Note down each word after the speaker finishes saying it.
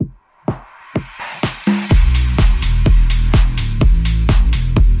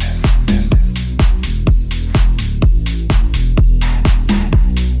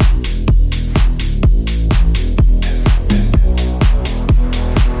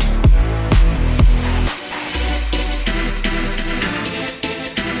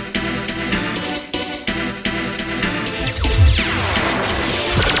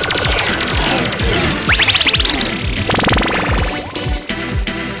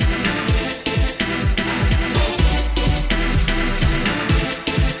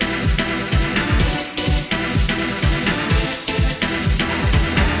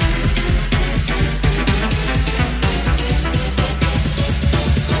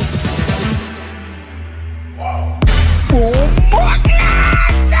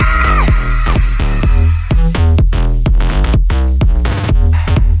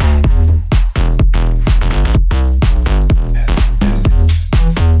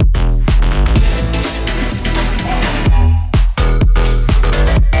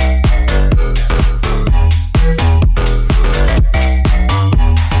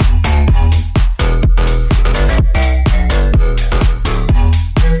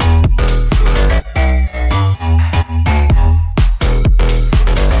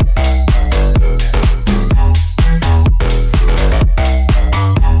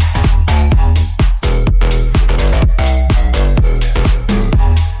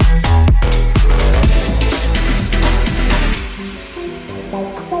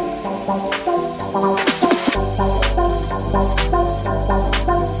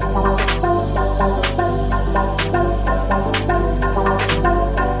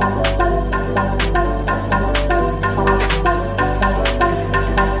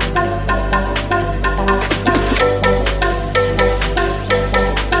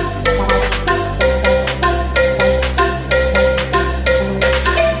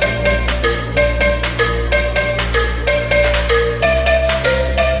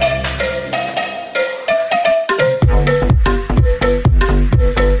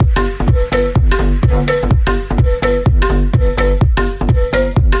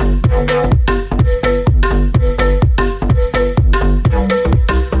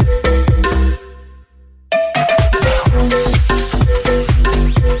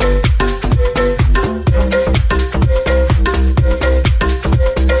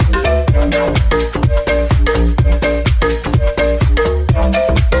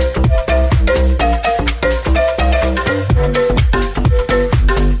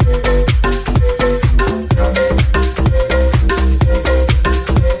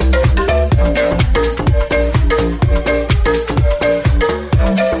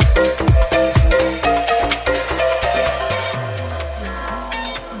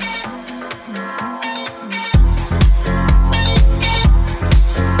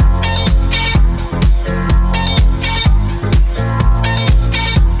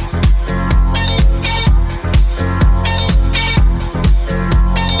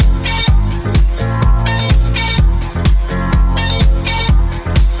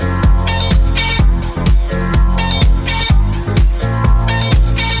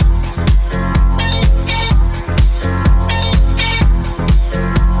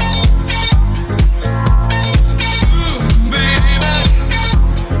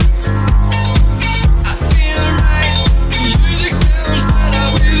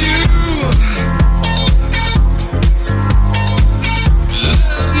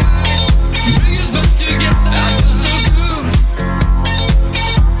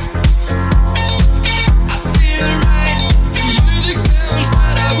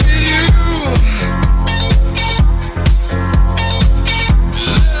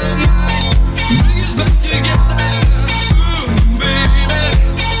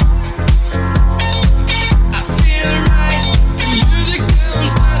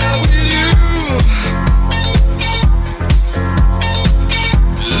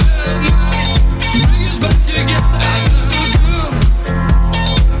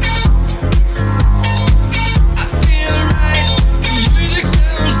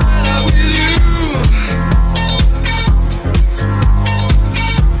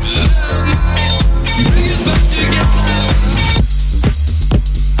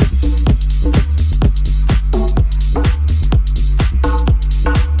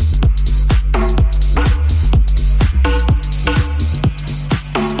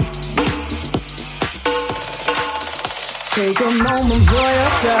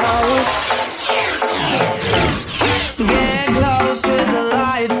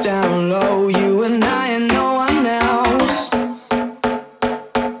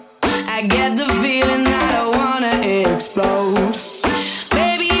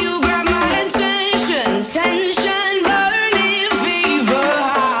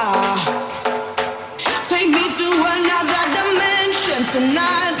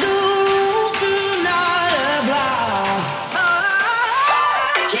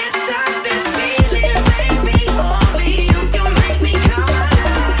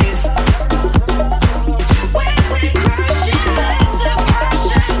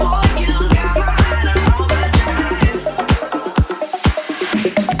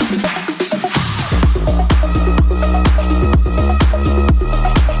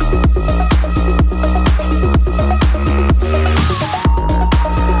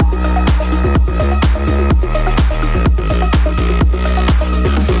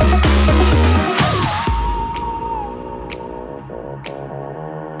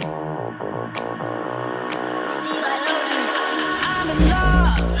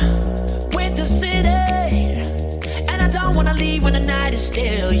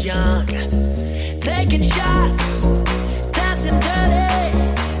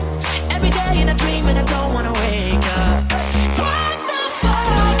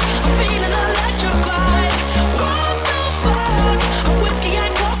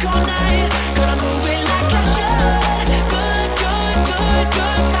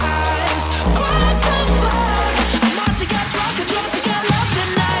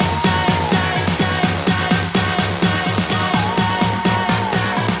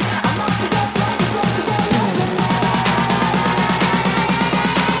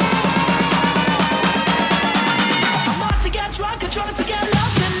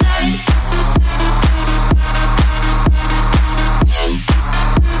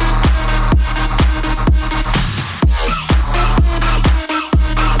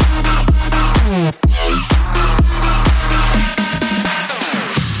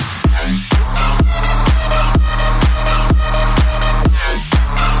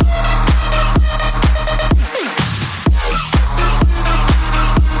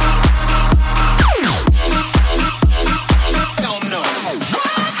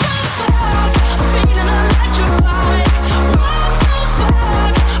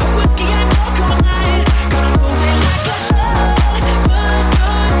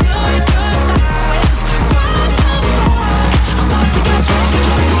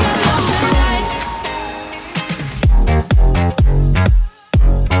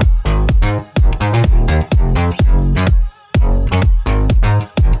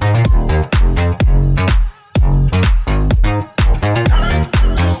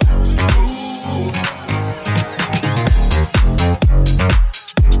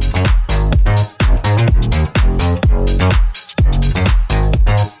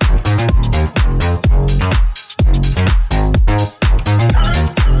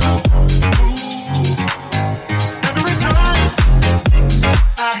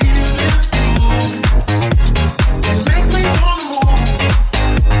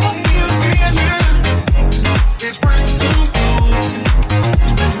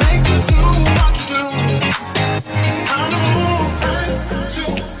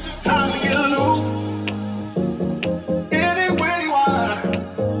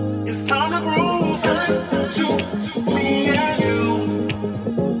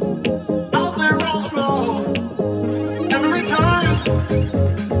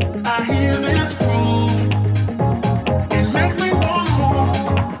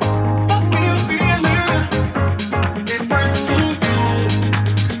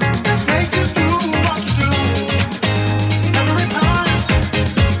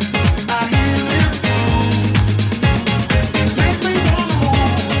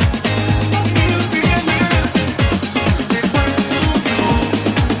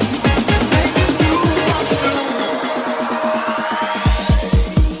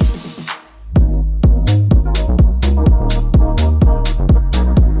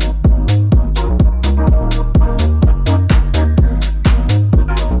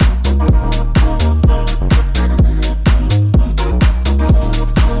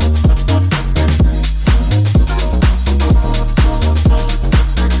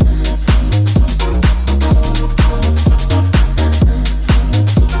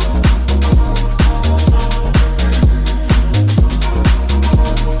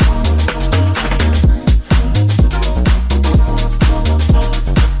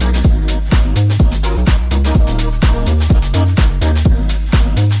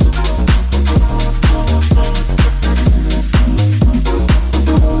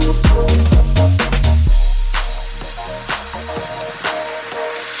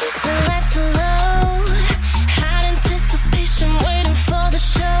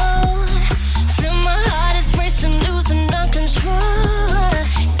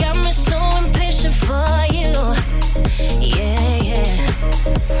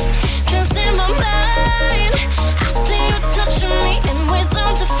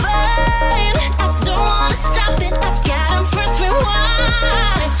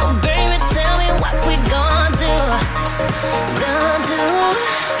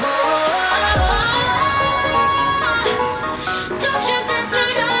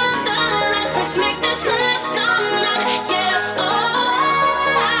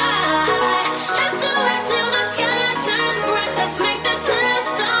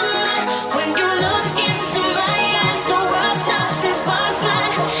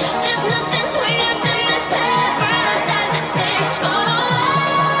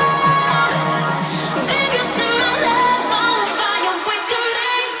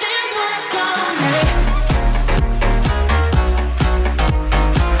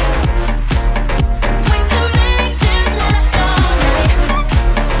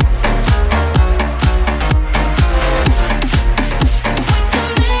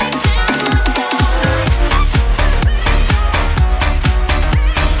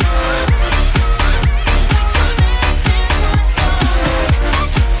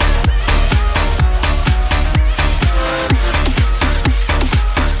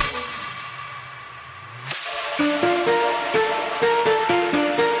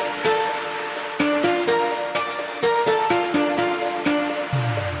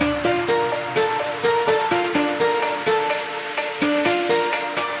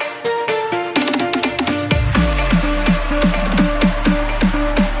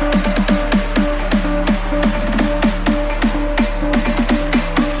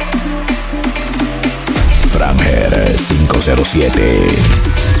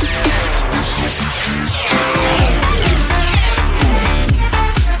507.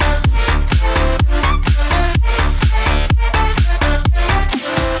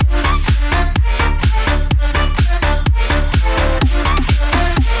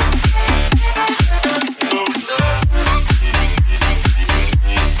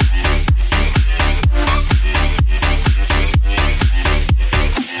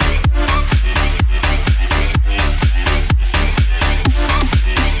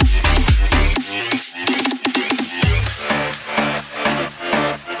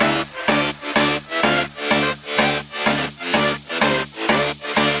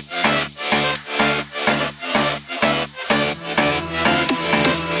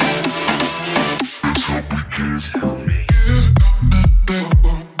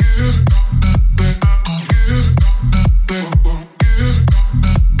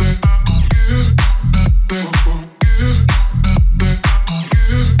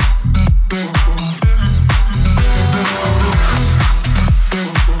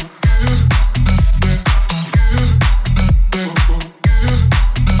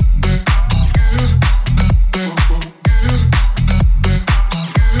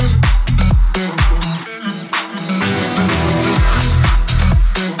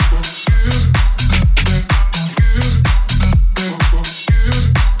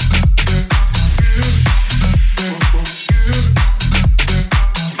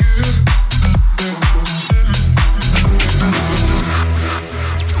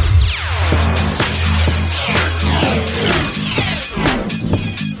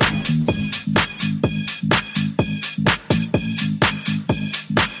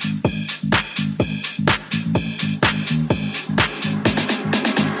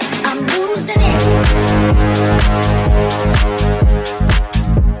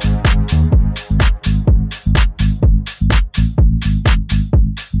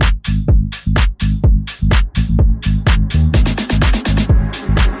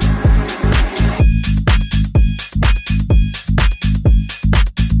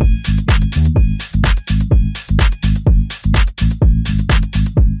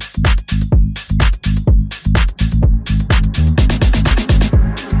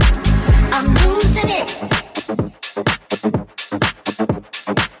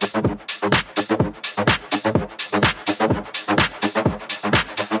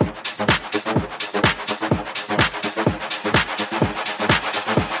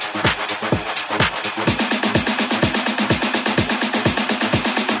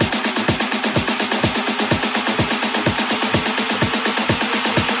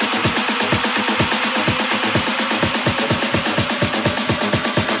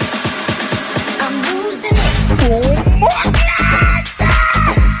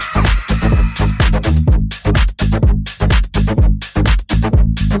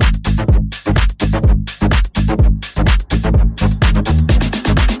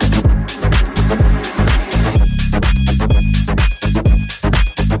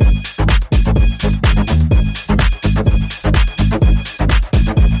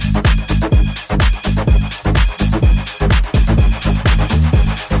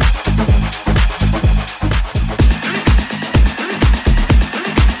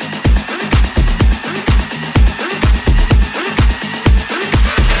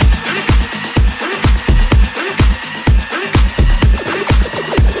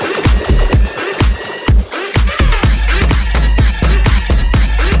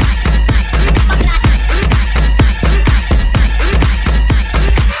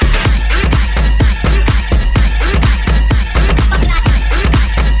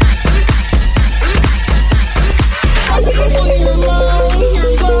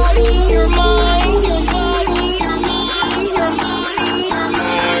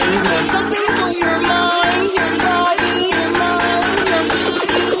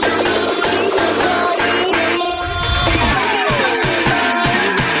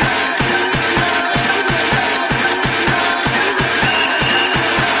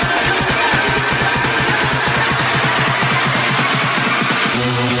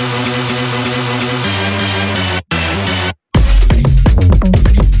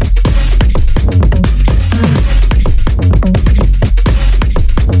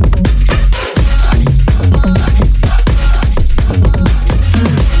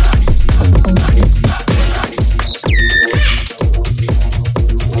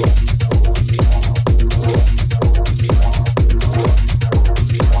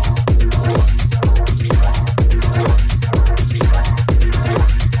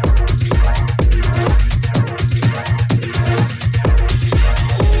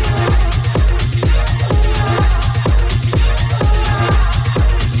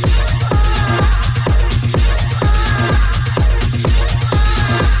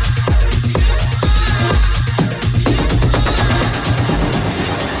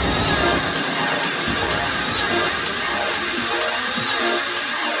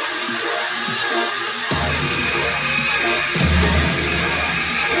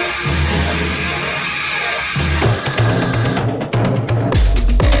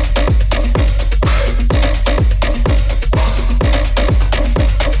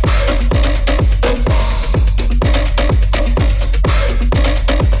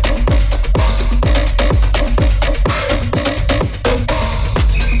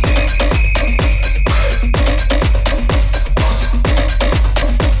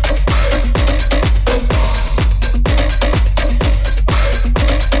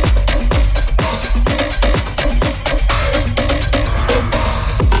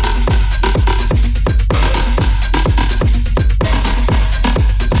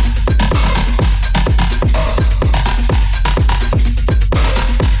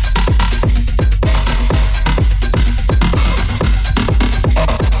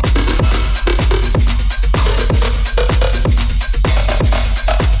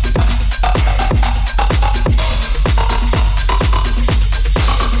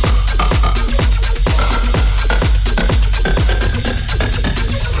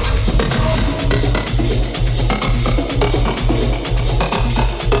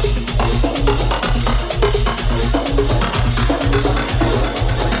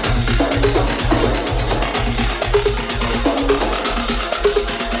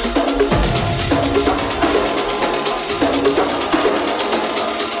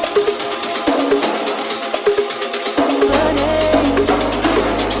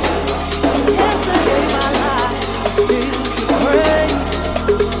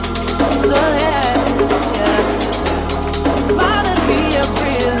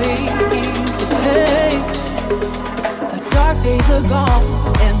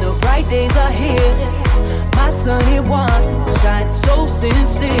 sunny one shines so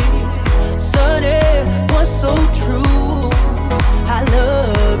sincere. Sunny, what's so true? I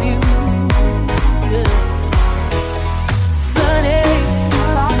love you. Yeah. Sunny,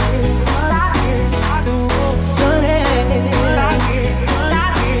 sunny,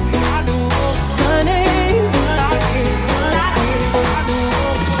 sunny.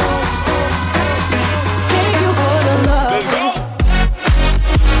 Thank you for the love. Let's go.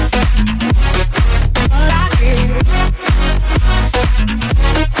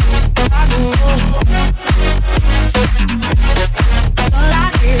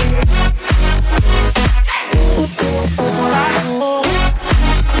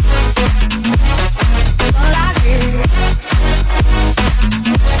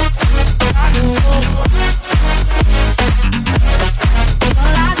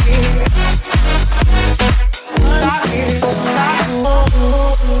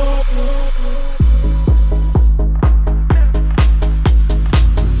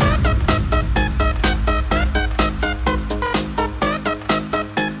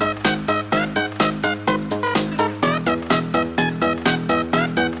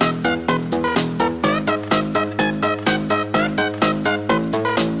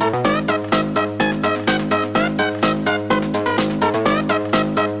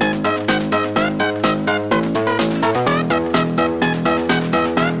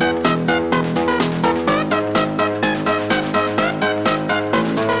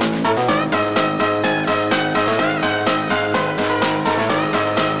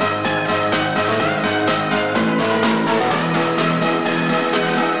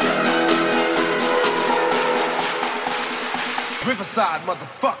 Riverside,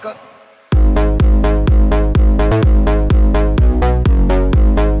 motherfucker.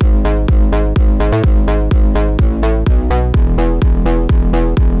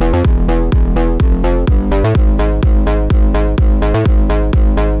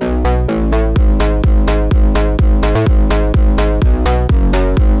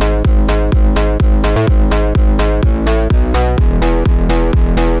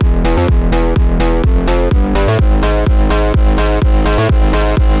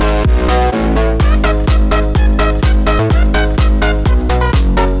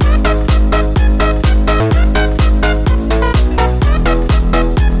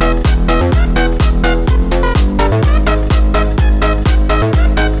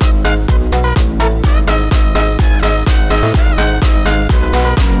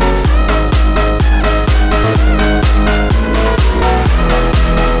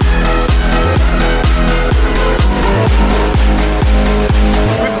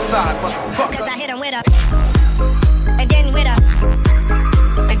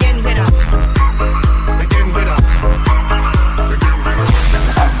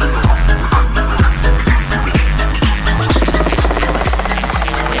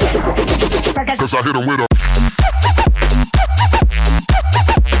 Cause I hit him with a.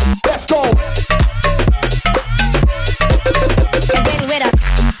 Let's go. Again with a.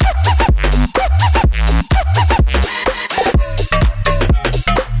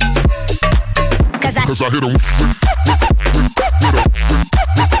 Cause I hit him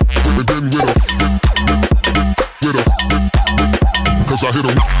again with a. Cause I hit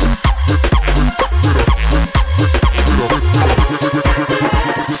him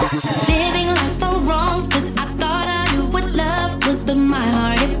living life all wrong, cause I thought I knew what love was, but my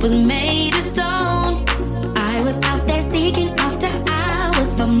heart, it was made of stone. I was out there seeking after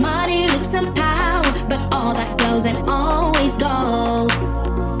hours for money, looks and power, but all that goes and always gold.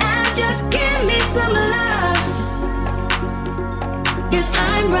 And just give me some love, cause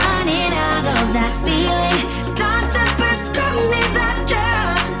I'm running out of that feeling. Time to prescribe me that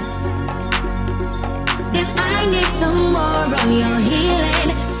drug.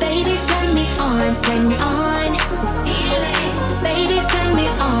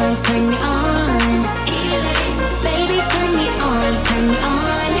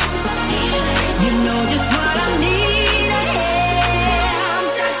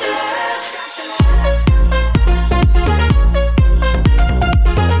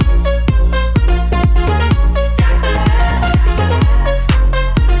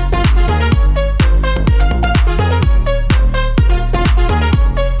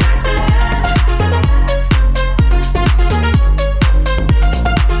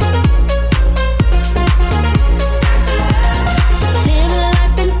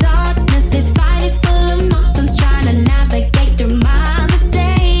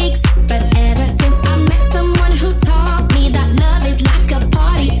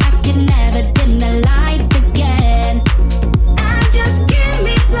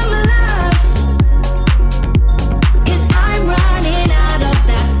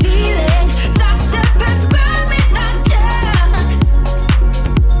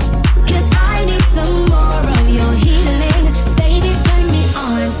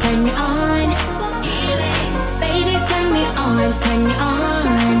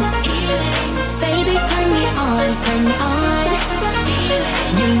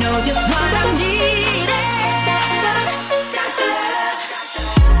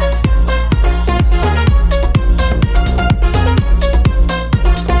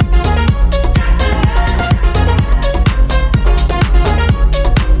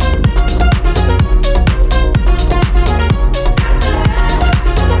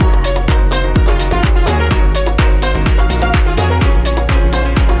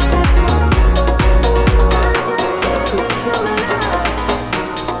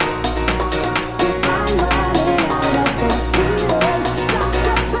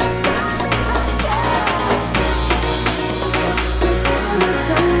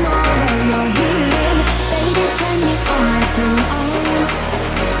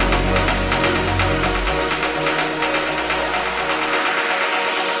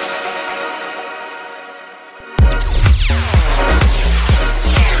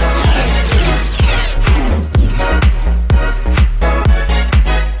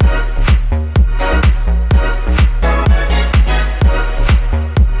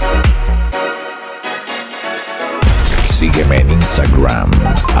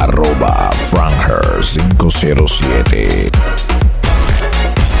 @FrankHer507.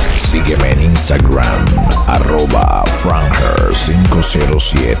 Sígueme en Instagram,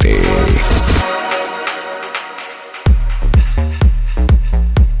 @FrankHer507.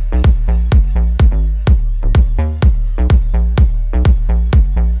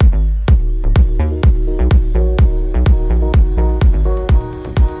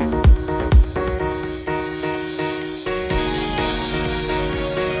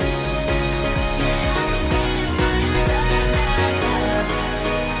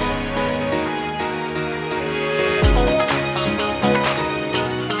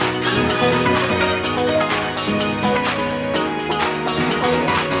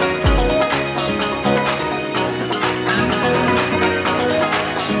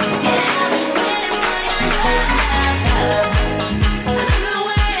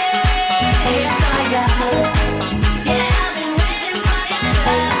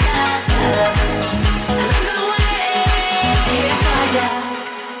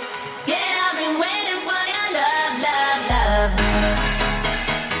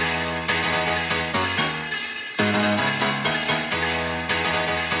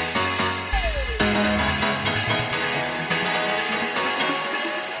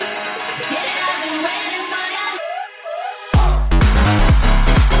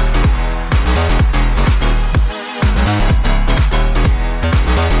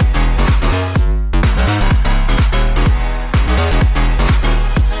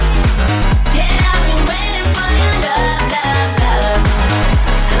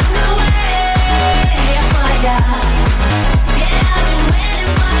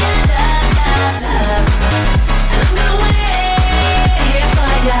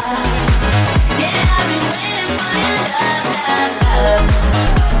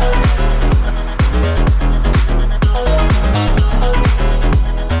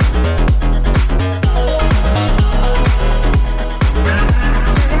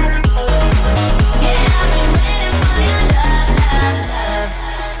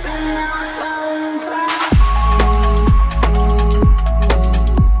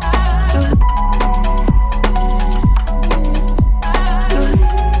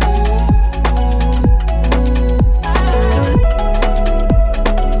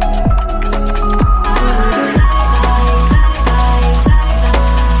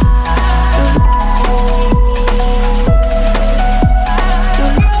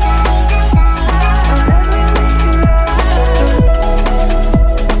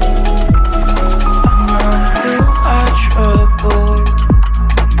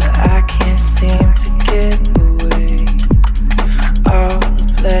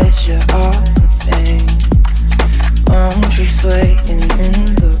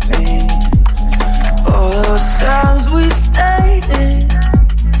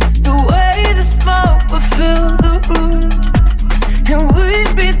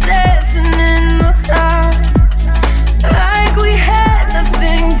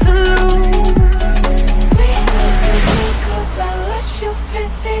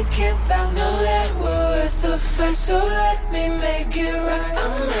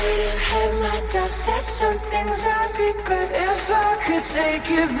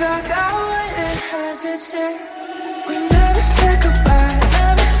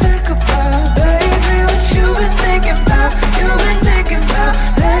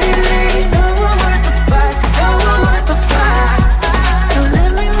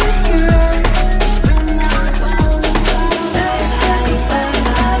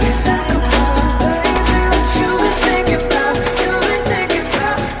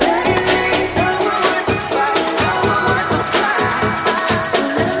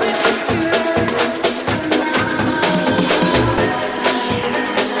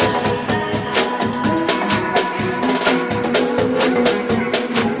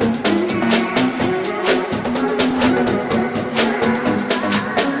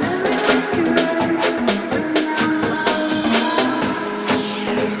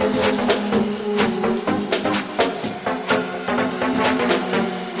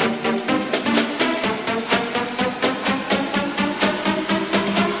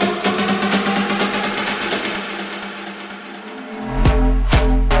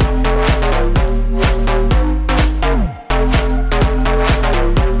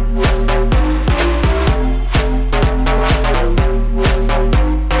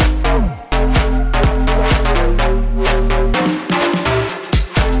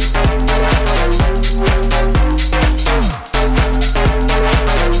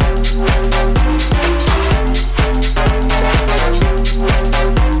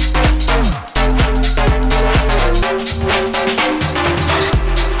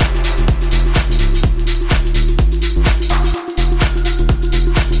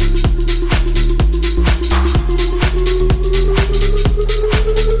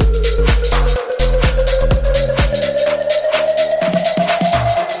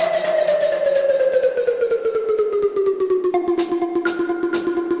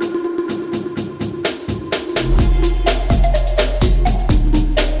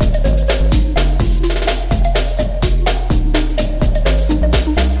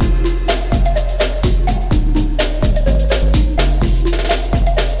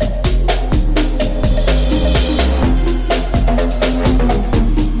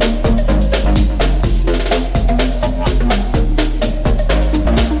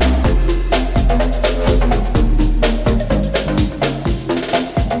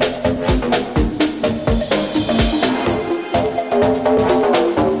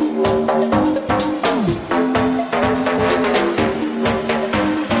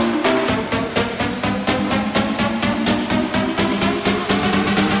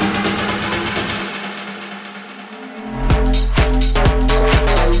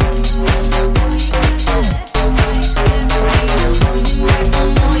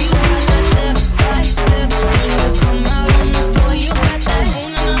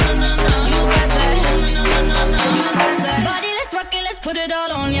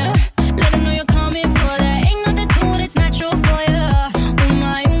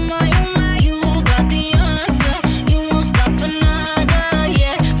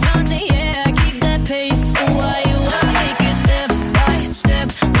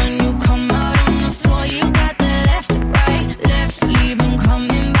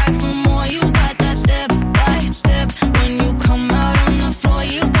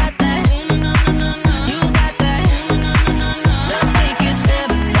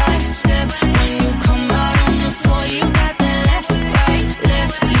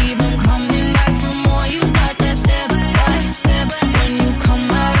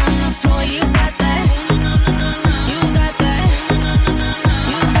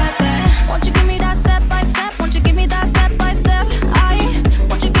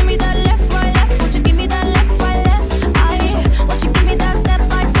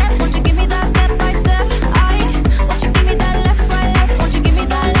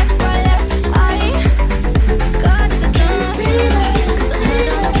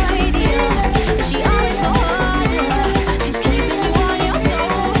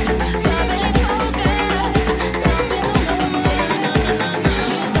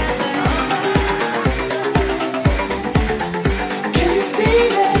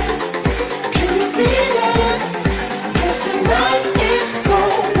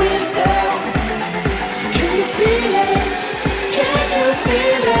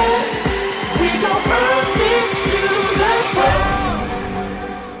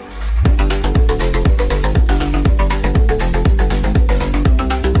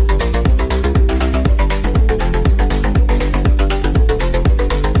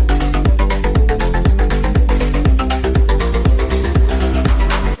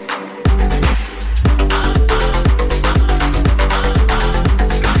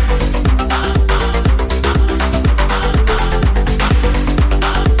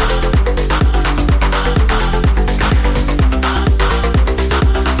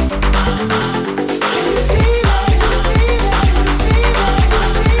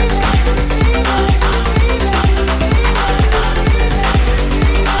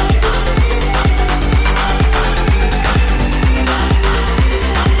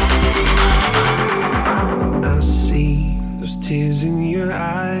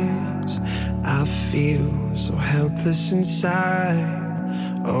 feel so helpless inside.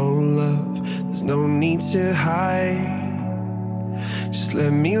 Oh love, there's no need to hide. Just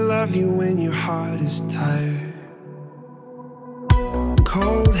let me love you when your heart is tired.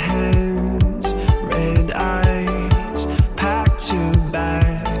 Cold hands, red eyes, packed your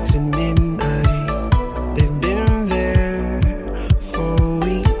bags at midnight. They've been there for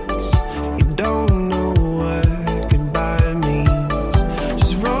weeks. You don't know what goodbye means.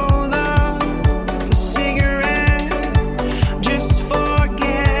 Just roll up a cigarette. Just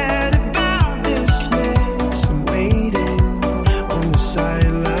forget about this mess. I'm waiting on the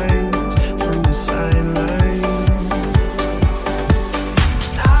sidelines, from the sidelines.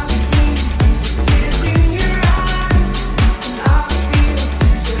 I see tears in your eyes, and I feel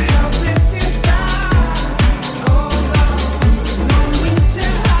so helpless inside. Oh love, there's no need to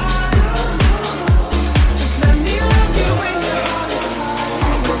hide. Just let me love you when your heart is tired.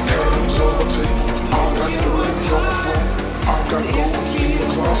 I've got hands on the table, I've got the radio on the floor, I've got gold in the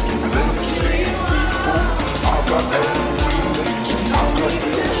glass, and then the same before. I've got everything needs, I've got bills to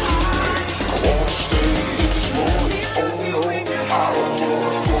pay. I wanna stay this morning, oh no, I don't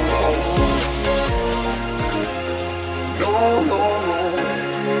wanna go home. No, no, no,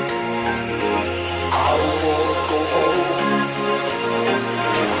 I don't wanna go home.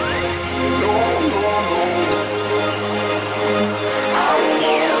 No, no, no, I don't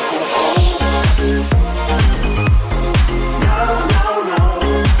wanna go home. No, no, no,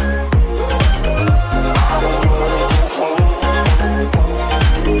 I don't wanna go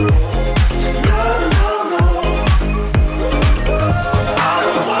home. No, no, no, I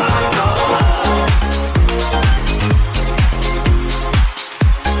don't wanna go home.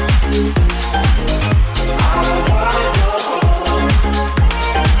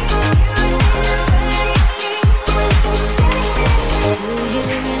 Do you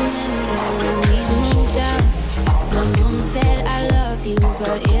remember when we moved out? My mom said I love you,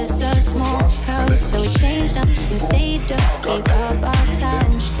 but it's a small house, so we changed up and saved up, gave up our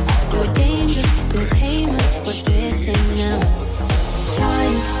town. We were dangerous, containers, what's missing now?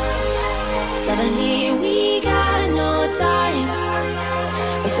 Time. Suddenly we got no time.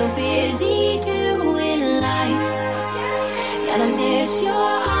 We're so busy doing life that I miss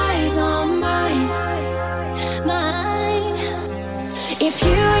your eyes on mine. If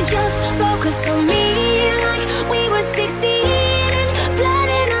you just focus on me like we were 16 and blood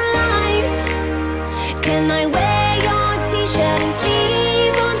in our lives, can I wear your t-shirt and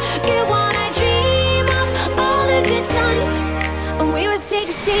sleep on you while I dream of all the good times when we were 16?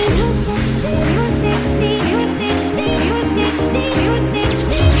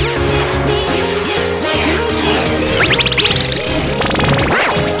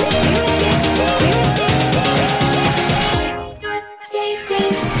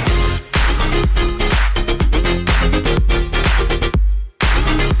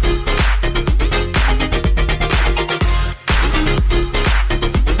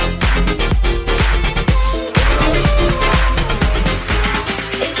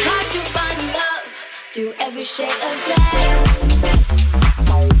 It's hard to find love through every shade of gray.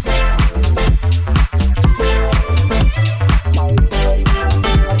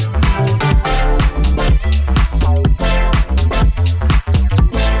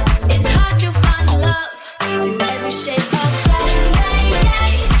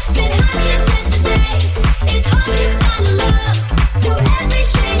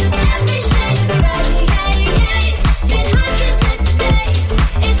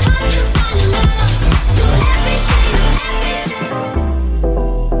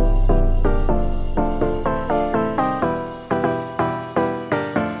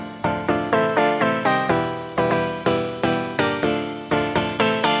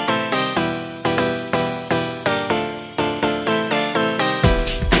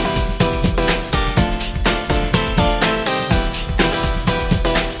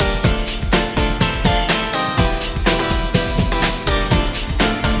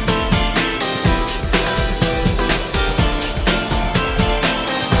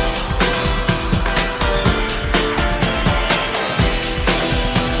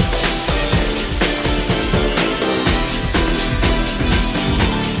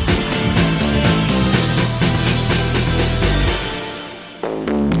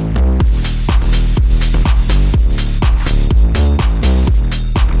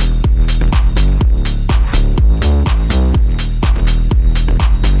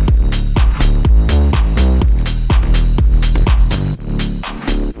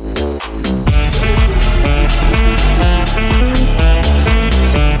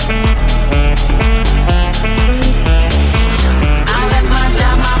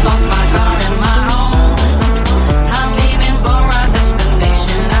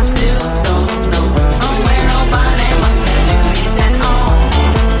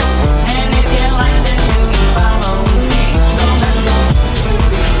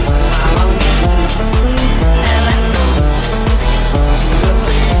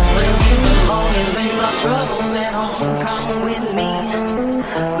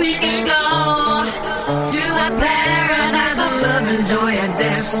 We can go to a paradise of love and joy, a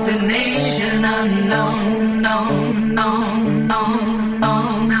destination unknown, known, known, known,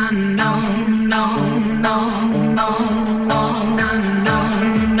 known, unknown, known, known, known, known,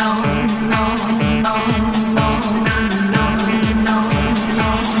 unknown, known, known, known, unknown, known,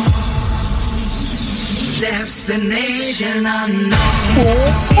 known, destination unknown.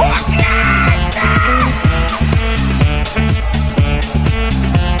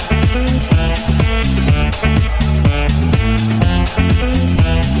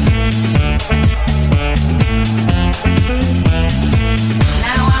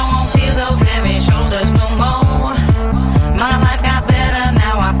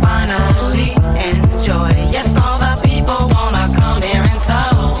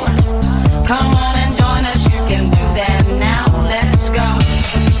 Come on and join us, you can do that now. Let's go.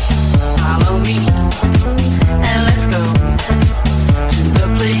 Follow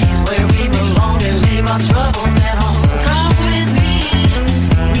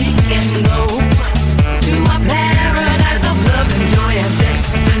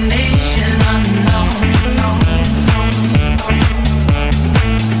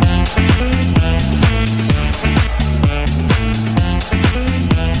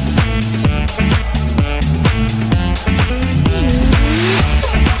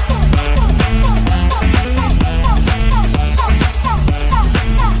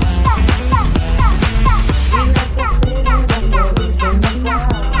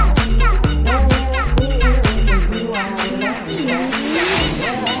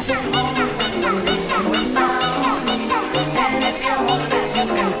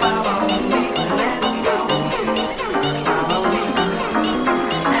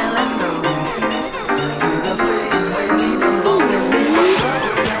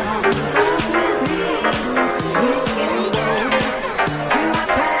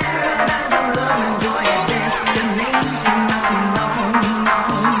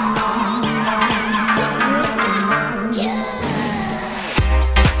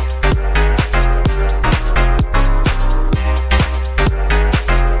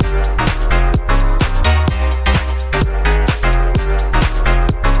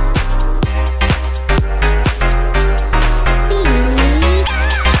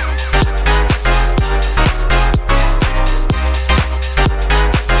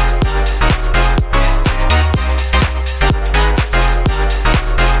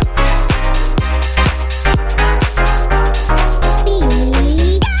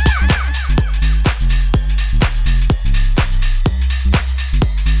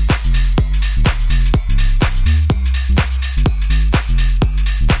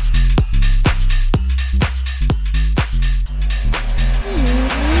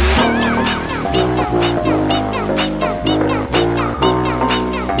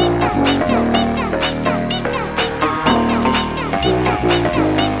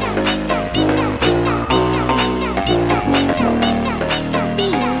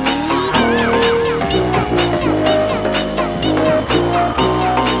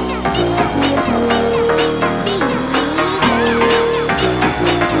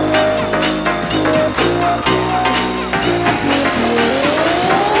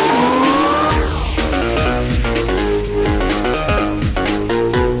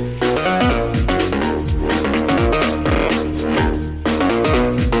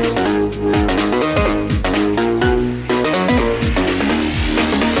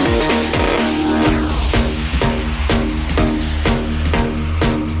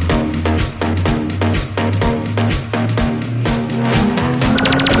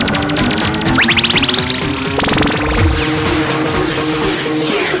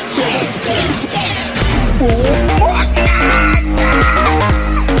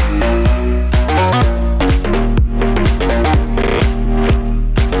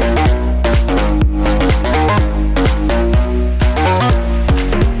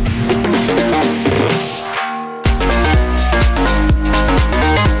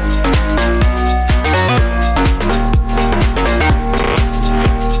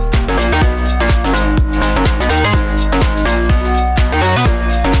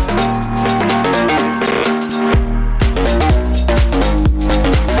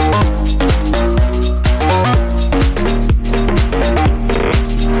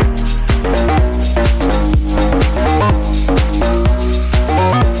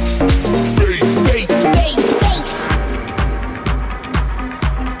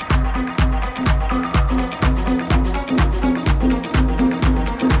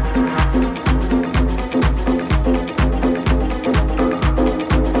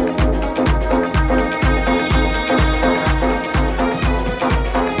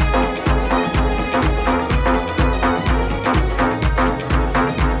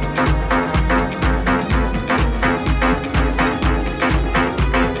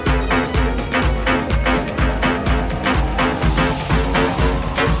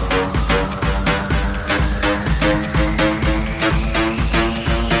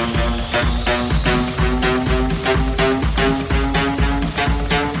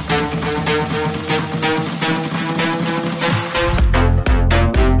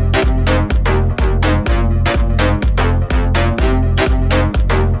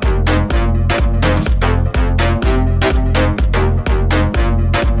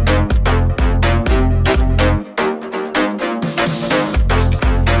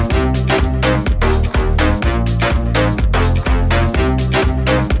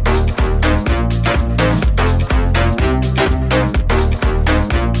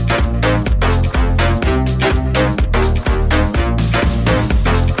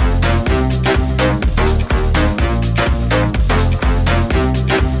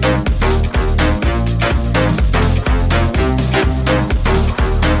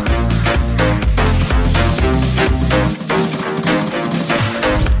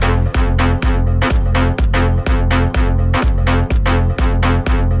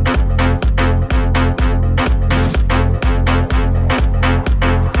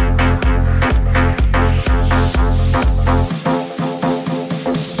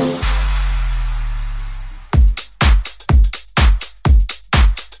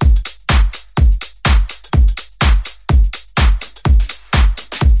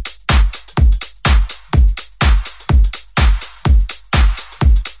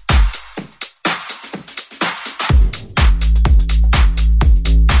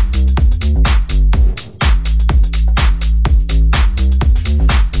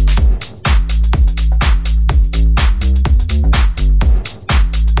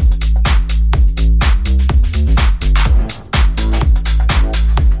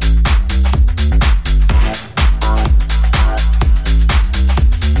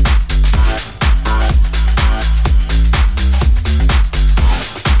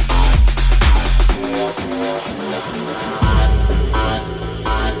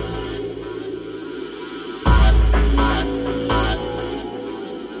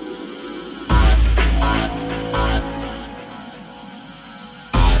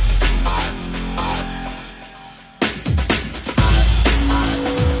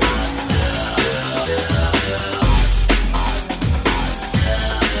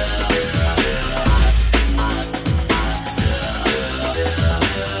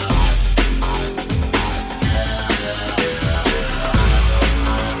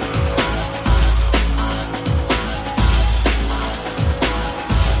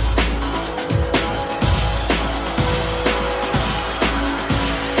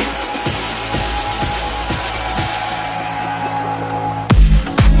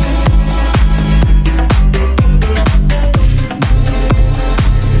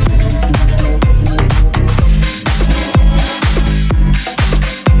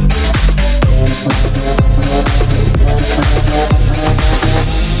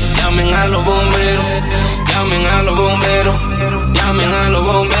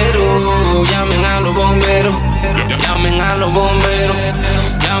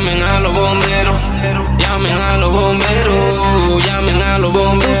Llamen a los bomberos, llamen a los bomberos, llamen a los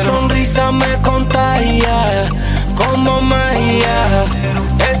bomberos. Tu sonrisa me contagia como magia.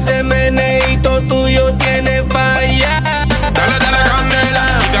 Ese meneíto tuyo tiene falla. Dale, dale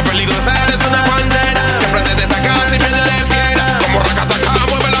candela, chica peligrosa, eres una bandera. Siempre te destacas y me de fiera. Como racataca,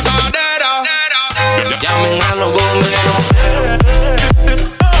 mueve la cadera. Llamen a los bomberos.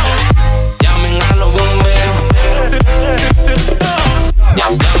 Llamen a los bomberos.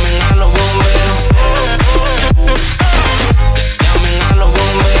 Llamen a los bomberos. Llamen a los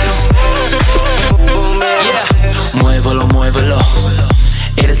bomberos. Yeah, muévelo, muévelo.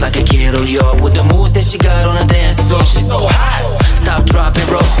 Eres la que quiero yo. With the moves that she got on the dance floor, she's so hot. Stop, drop and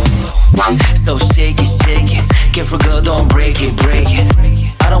roll. So shake it, shake it. Careful girl, don't break it, break it.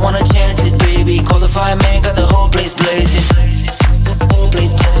 I don't wanna chance it, baby. Call the fireman, got the whole place blazing. Whole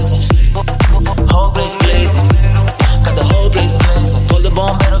place blazing. Whole place blazing. Got the whole place blazing. Call the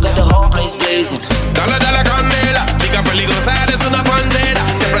bombero, got the whole place blazing. Dale, dale candela, chica peligrosa, eres una bandera.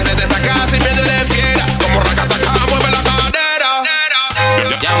 Siempre te destacas y me de fiera. Como racataca, mueve la cadera.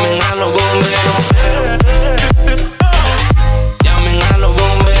 Llamen a los bomberos. Llamen a los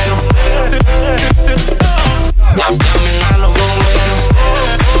bomberos. Llamen a los bomberos.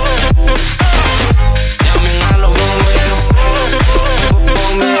 Llamen a los bomberos.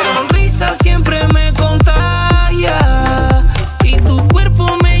 Tu sonrisa siempre me contagia y tu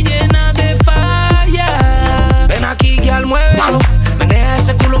cuerpo me llena de falla. Ven aquí, girl, muévelo. Menea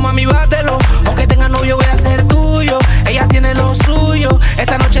ese culo, mami, bátelo. Aunque tenga novio, voy a ser tuyo. Ella tiene lo suyo,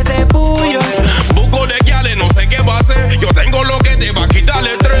 esta noche te puyo. Buco de guiales, no sé qué va a hacer. Yo tengo lo que te va a quitar el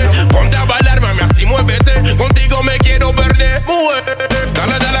estrés. Ponte a bailar, mami, así muévete. Contigo me quiero perder, mujer.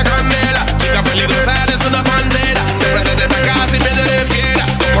 Dale, dale candela, chica peligrosa, eres una bandera. Siempre te destacas y me de fiera.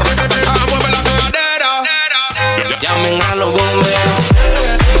 Por racataca, mueve la cadera. Llamen a los bomberos.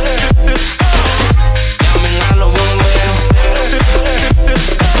 Llamen a los bomberos.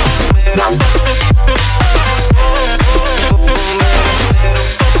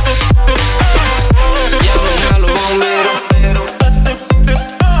 Llamen a los bomberos.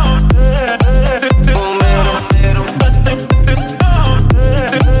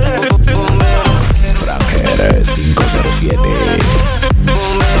 Franger 507.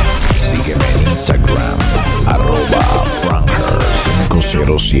 Sígueme en Instagram,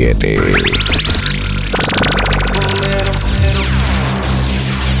 @Franger507.